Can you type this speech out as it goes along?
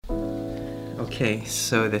Okay,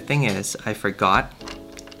 so the thing is, I forgot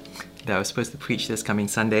that I was supposed to preach this coming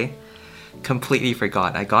Sunday. Completely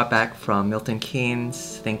forgot. I got back from Milton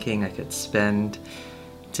Keynes thinking I could spend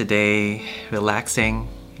today relaxing,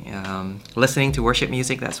 listening to worship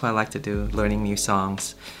music. That's what I like to do, learning new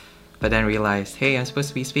songs. But then realized, hey, I'm supposed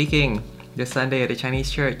to be speaking this Sunday at the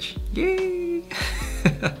Chinese church. Yay!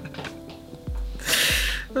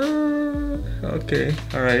 Okay,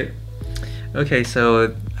 alright. Okay,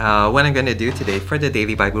 so what I'm going to do today for the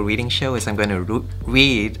Daily Bible Reading Show is I'm going to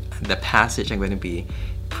read the passage I'm going to be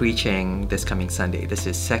preaching this coming Sunday. This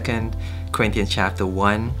is 2 Corinthians chapter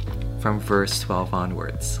 1 from verse 12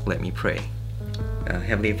 onwards. Let me pray.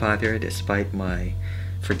 Heavenly Father, despite my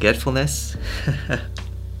forgetfulness,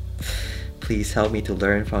 please help me to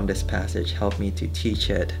learn from this passage. Help me to teach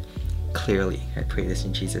it clearly. I pray this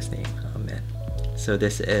in Jesus' name. Amen. So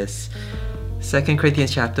this is 2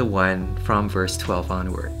 Corinthians chapter 1 from verse 12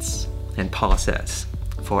 onwards. And Paul says,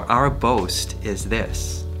 "For our boast is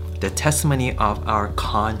this, the testimony of our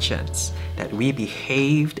conscience, that we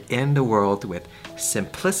behaved in the world with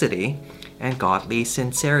simplicity and godly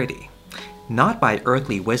sincerity, not by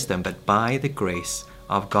earthly wisdom, but by the grace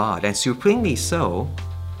of God, and supremely so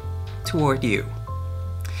toward you.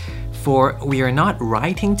 For we are not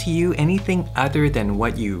writing to you anything other than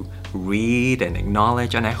what you read and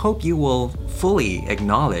acknowledge, and I hope you will fully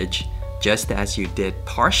acknowledge, just as you did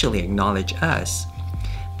partially acknowledge us,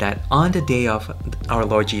 that on the day of our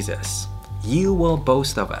Lord Jesus, you will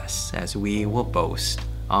boast of us as we will boast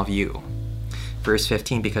of you." Verse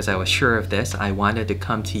 15, "Because I was sure of this, I wanted to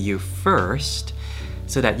come to you first,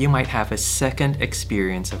 so that you might have a second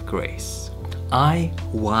experience of grace. I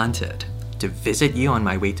wanted to visit you on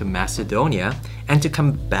my way to Macedonia and to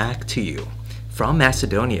come back to you from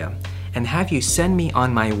Macedonia and have you send me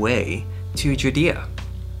on my way to Judea.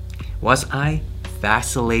 Was I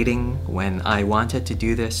vacillating when I wanted to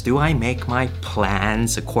do this? Do I make my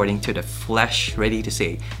plans according to the flesh, ready to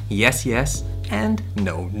say yes, yes, and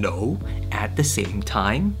no, no at the same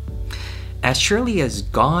time? As surely as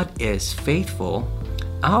God is faithful,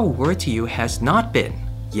 our word to you has not been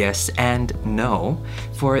yes and no,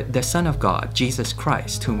 for the Son of God, Jesus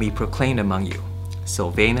Christ, whom we proclaimed among you,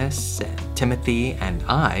 Silvanus and Timothy and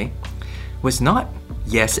I, was not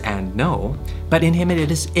yes and no, but in him it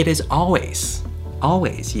is always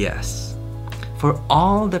yes. For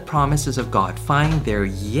all the promises of God find their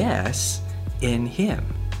yes in him.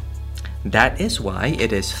 That is why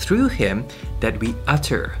it is through him that we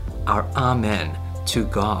utter our amen to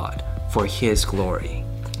God for his glory.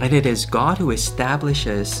 And it is God who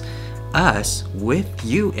establishes us with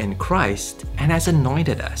you in Christ and has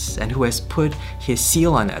anointed us, and who has put his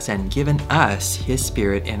seal on us and given us his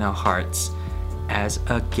Spirit in our hearts as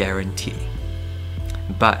a guarantee.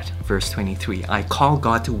 But," verse 23, "I call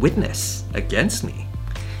God to witness against me.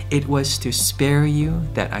 It was to spare you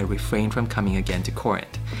that I refrained from coming again to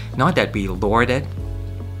Corinth. Not that we lord it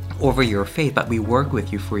over your faith, but we work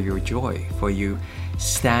with you for your joy, for you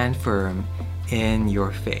stand firm in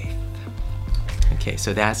your faith." Okay,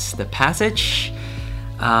 so that's the passage.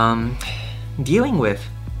 Dealing with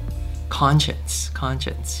conscience.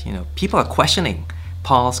 People are questioning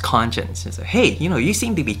Paul's conscience. It's like, hey, you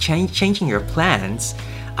seem to be changing your plans.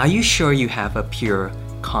 Are you sure you have a pure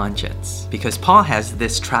conscience? Because Paul has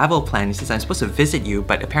this travel plan. He says, I'm supposed to visit you,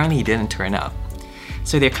 but apparently he didn't turn up.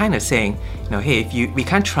 So they're kind of saying, hey, we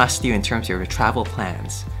can't trust you in terms of your travel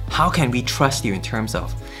plans. How can we trust you in terms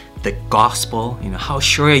of the gospel? How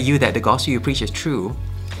sure are you that the gospel you preach is true?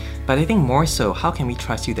 But I think more so, how can we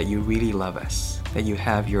trust you that you really love us, that you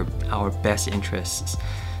have our best interests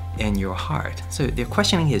in your heart? So they're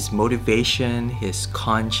questioning his motivation, his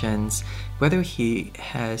conscience, whether he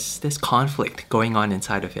has this conflict going on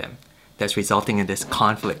inside of him that's resulting in this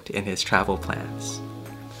conflict in his travel plans.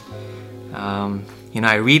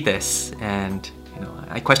 I read this and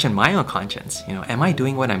I question my own conscience. Am I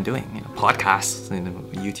doing what I'm doing? Podcasts,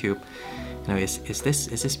 YouTube. Is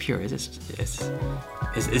this pure? Is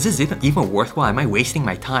this even worthwhile? Am I wasting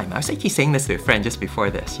my time? I was actually saying this to a friend just before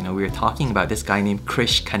this. We were talking about this guy named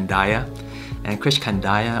Krish Kandaya. And Krish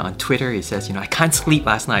Kandaya on Twitter, he says, I can't sleep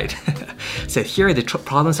last night. So here are the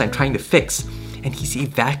problems I'm trying to fix. And he's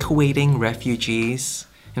evacuating refugees.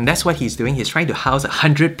 And that's what he's doing. He's trying to house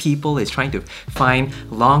 100 people. He's trying to find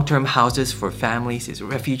long-term houses for families. He's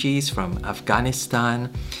refugees from Afghanistan.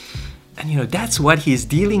 And that's what he's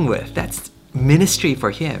dealing with. That's ministry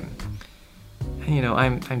for him. And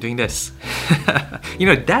I'm doing this.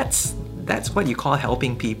 That's what you call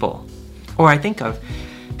helping people. Or I think of,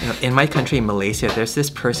 in my country, Malaysia, there's this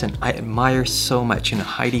person I admire so much,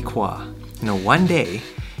 Heidi Kwa. One day,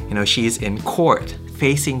 she is in court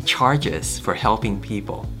facing charges for helping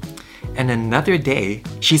people. And another day,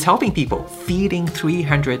 she's helping people, feeding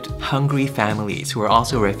 300 hungry families who are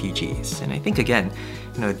also refugees. And I think again,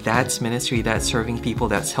 that's ministry, that's serving people,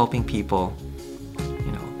 that's helping people.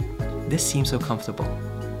 This seems so comfortable.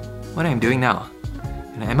 What I'm doing now?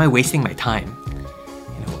 Am I wasting my time?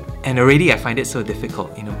 And already I find it so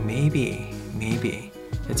difficult. Maybe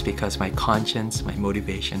it's because my conscience, my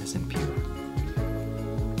motivation isn't pure.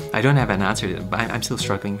 I don't have an answer to that, but I'm still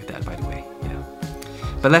struggling with that, by the way.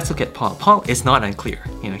 But let's look at Paul. Paul is not unclear.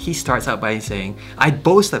 He starts out by saying, I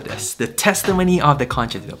boast of this, the testimony of the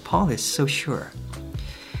conscience. Paul is so sure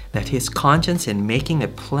that his conscience in making a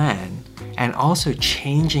plan and also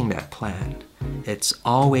changing that plan, it's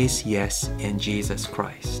always yes in Jesus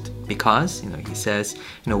Christ. Because, he says,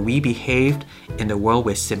 we behaved in the world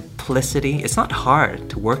with simplicity. It's not hard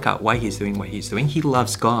to work out why he's doing what he's doing. He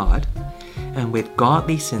loves God. And with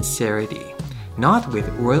godly sincerity, not with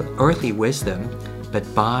earthly wisdom, but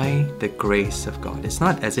by the grace of God. It's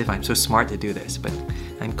not as if I'm so smart to do this, but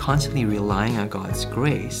I'm constantly relying on God's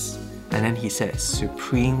grace. And then he says,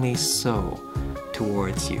 supremely so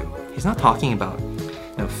towards you. He's not talking about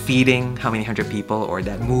feeding how many hundred people or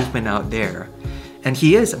that movement out there. And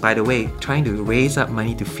he is, by the way, trying to raise up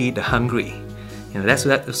money to feed the hungry.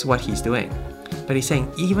 That's what he's doing. But he's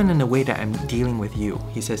saying, even in the way that I'm dealing with you,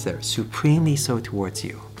 he says there, supremely so towards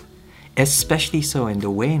you. Especially so in the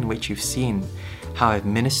way in which you've seen how I've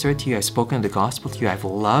ministered to you, I've spoken the gospel to you, I've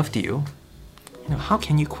loved you. How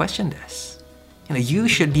can you question this? You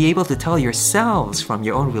should be able to tell yourselves from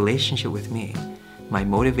your own relationship with me, my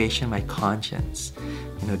motivation, my conscience,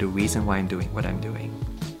 the reason why I'm doing what I'm doing.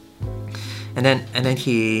 And then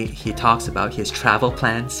he talks about his travel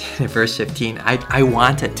plans in verse 15. I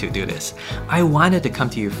wanted to do this. I wanted to come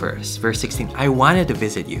to you first. Verse 16, I wanted to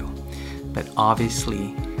visit you, but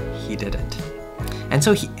obviously he didn't. And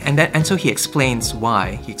so he explains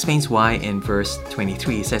why. He explains why in verse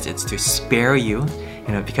 23. He says it's to spare you,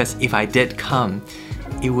 because if I did come,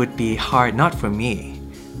 it would be hard not for me,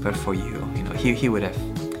 but for you. He would have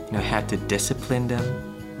had to discipline them.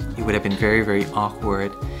 It would have been very, very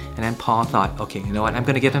awkward. And then Paul thought, okay, I'm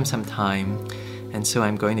going to give them some time, and so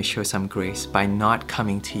I'm going to show some grace by not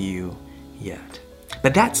coming to you yet.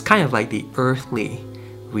 But that's kind of like the earthly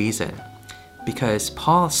reason, because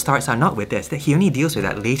Paul starts out not with this, that he only deals with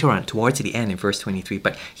that later on towards the end in verse 23,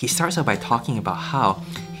 but he starts out by talking about how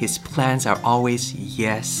his plans are always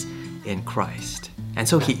yes in Christ. And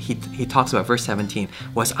so he talks about verse 17,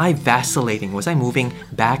 was I vacillating? Was I moving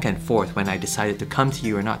back and forth when I decided to come to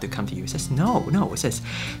you or not to come to you? He says, no. It says,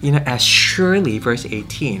 as surely, verse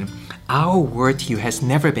 18, our word to you has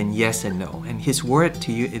never been yes and no. And his word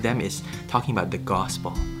to them is talking about the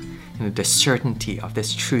gospel. The certainty of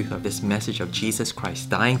this truth, of this message of Jesus Christ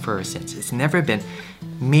dying for our sins. It's never been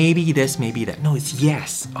maybe this, maybe that. No, it's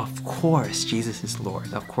yes. Of course, Jesus is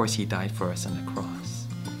Lord. Of course, he died for us on the cross.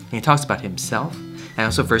 And he talks about himself. And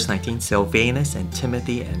also verse 19, Silvanus and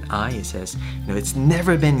Timothy and I, it says, it's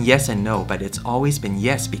never been yes and no, but it's always been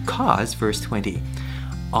yes because, verse 20,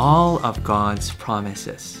 all of God's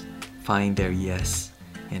promises find their yes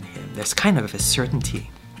in him. There's kind of a certainty,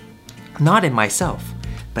 not in myself,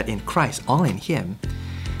 but in Christ, all in him,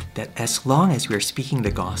 that as long as we're speaking the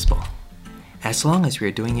gospel, as long as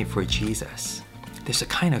we're doing it for Jesus, there's a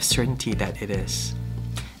kind of certainty that it is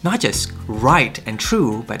not just right and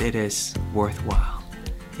true, but it is worthwhile.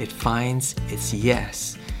 It finds its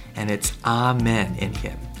yes and its amen in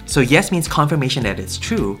him. So yes means confirmation that it's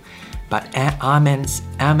true, but amen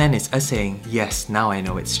is us saying, yes, now I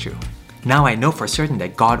know it's true. Now I know for certain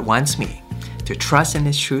that God wants me to trust in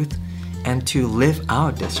his truth and to live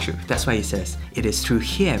out this truth. That's why he says, it is through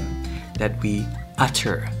him that we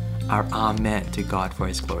utter our amen to God for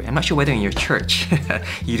his glory. I'm not sure whether in your church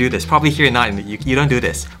you do this. Probably here not. You don't do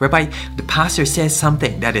this. Whereby the pastor says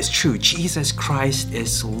something that is true. Jesus Christ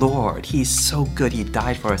is Lord. He's so good. He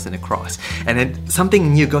died for us on the cross. And then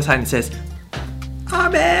something new goes out and says,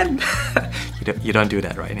 Amen. You don't do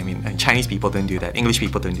that, right? And Chinese people don't do that. English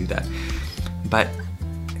people don't do that. But,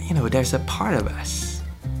 there's a part of us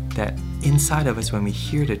that inside of us when we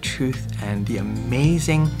hear the truth and the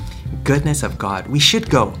amazing goodness of God, we should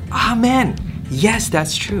go, Amen. Yes,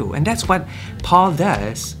 that's true. And that's what Paul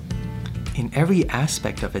does in every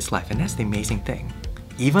aspect of his life. And that's the amazing thing.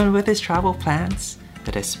 Even with his travel plans,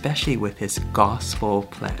 but especially with his gospel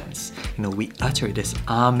plans. We utter this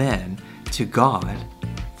Amen to God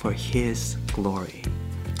for his glory.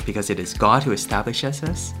 Because it is God who establishes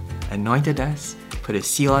us, anointed us, put a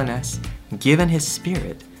seal on us, given his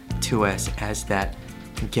spirit to us as that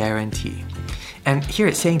guarantee. And here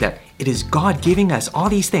it's saying that it is God giving us all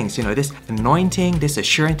these things, this anointing, this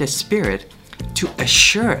assurance, this Spirit, to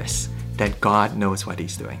assure us that God knows what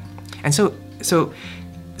He's doing. And so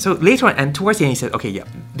later on, and towards the end, he said, okay, yeah,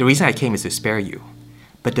 the reason I came is to spare you.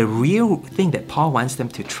 But the real thing that Paul wants them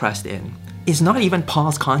to trust in is not even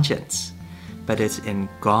Paul's conscience, but it's in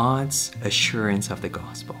God's assurance of the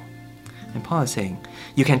gospel. And Paul is saying,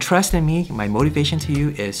 you can trust in me. My motivation to you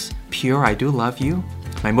is pure. I do love you.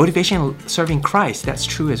 My motivation serving Christ, that's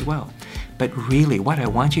true as well. But really, what I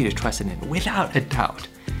want you to trust in, without a doubt,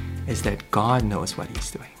 is that God knows what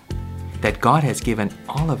He's doing. That God has given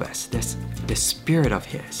all of us this Spirit of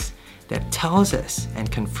His that tells us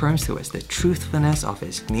and confirms to us the truthfulness of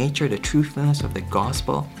His nature, the truthfulness of the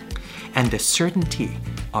gospel, and the certainty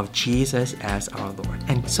of Jesus as our Lord.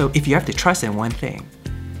 And so if you have to trust in one thing,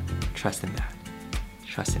 trust in that.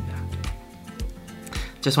 Trust in that.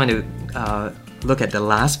 Just want to look at the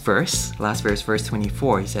last verse, verse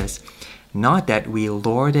 24. He says, not that we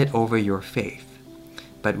lord it over your faith,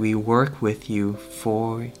 but we work with you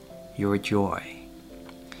for your joy.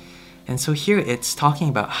 And so here it's talking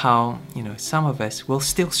about how, some of us will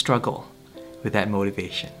still struggle with that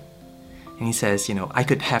motivation. And he says, I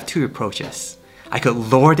could have two approaches. I could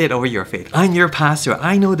lord it over your faith. I'm your pastor.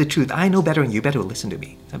 I know the truth. I know better, and you better listen to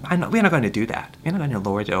me. We're not going to do that. We're not going to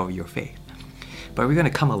lord it over your faith. But we're going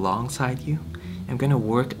to come alongside you. I'm going to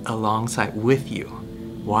work alongside with you.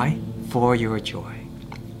 Why? For your joy.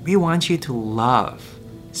 We want you to love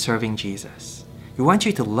serving Jesus. We want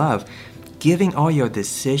you to love giving all your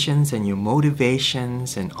decisions and your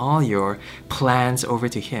motivations and all your plans over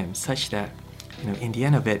to Him, such that, in the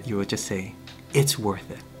end of it, you will just say, it's worth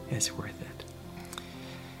it. It's worth it.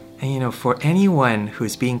 And for anyone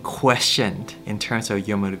who's being questioned in terms of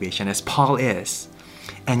your motivation, as Paul is,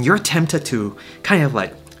 and you're tempted to kind of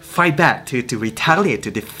like fight back, to retaliate,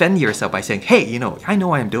 to defend yourself by saying, hey, I know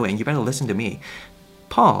what I'm doing, you better listen to me.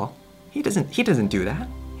 Paul, he doesn't do that.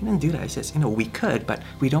 He doesn't do that. He says, we could, but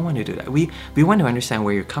we don't want to do that. We want to understand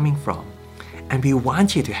where you're coming from. And we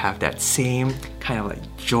want you to have that same kind of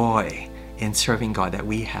like joy in serving God that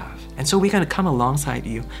we have. And so we're going to come alongside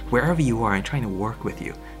you wherever you are and trying to work with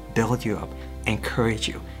you, build you up, encourage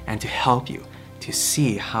you, and to help you to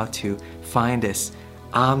see how to find this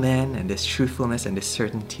amen and this truthfulness and this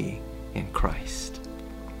certainty in Christ.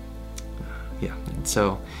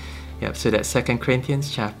 So that's 2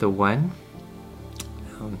 Corinthians chapter 1.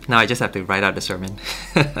 Now I just have to write out the sermon.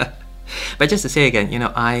 But just to say again,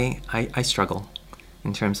 I struggle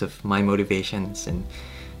in terms of my motivations, and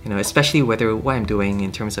especially what I'm doing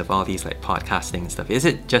in terms of all these like podcasting and stuff. Is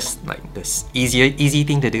it just like this easy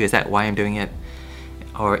thing to do? Is that why I'm doing it?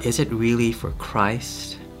 Or is it really for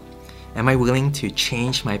Christ? Am I willing to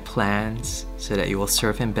change my plans so that it will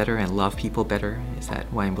serve Him better and love people better? Is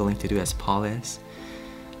that what I'm willing to do as Paul is?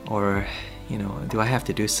 Or, do I have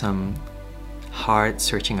to do some hard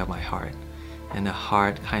searching of my heart and a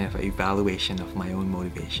hard kind of evaluation of my own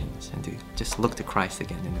motivations, and to just look to Christ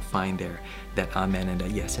again and to find there that amen and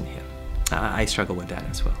that yes in Him? I struggle with that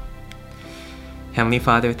as well. Heavenly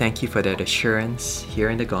Father, thank you for that assurance here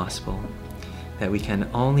in the gospel that we can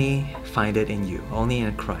only find it in you, only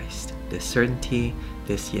in Christ. This certainty,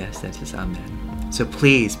 this yes, that is amen. So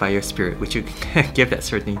please, by your Spirit, would you give that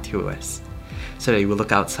certainty to us so that we will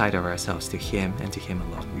look outside of ourselves to Him and to Him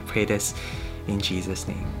alone. We pray this in Jesus'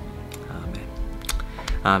 name. Amen.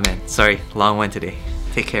 Amen. Sorry, long one today.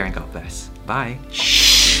 Take care and God bless. Bye.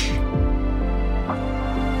 Shh.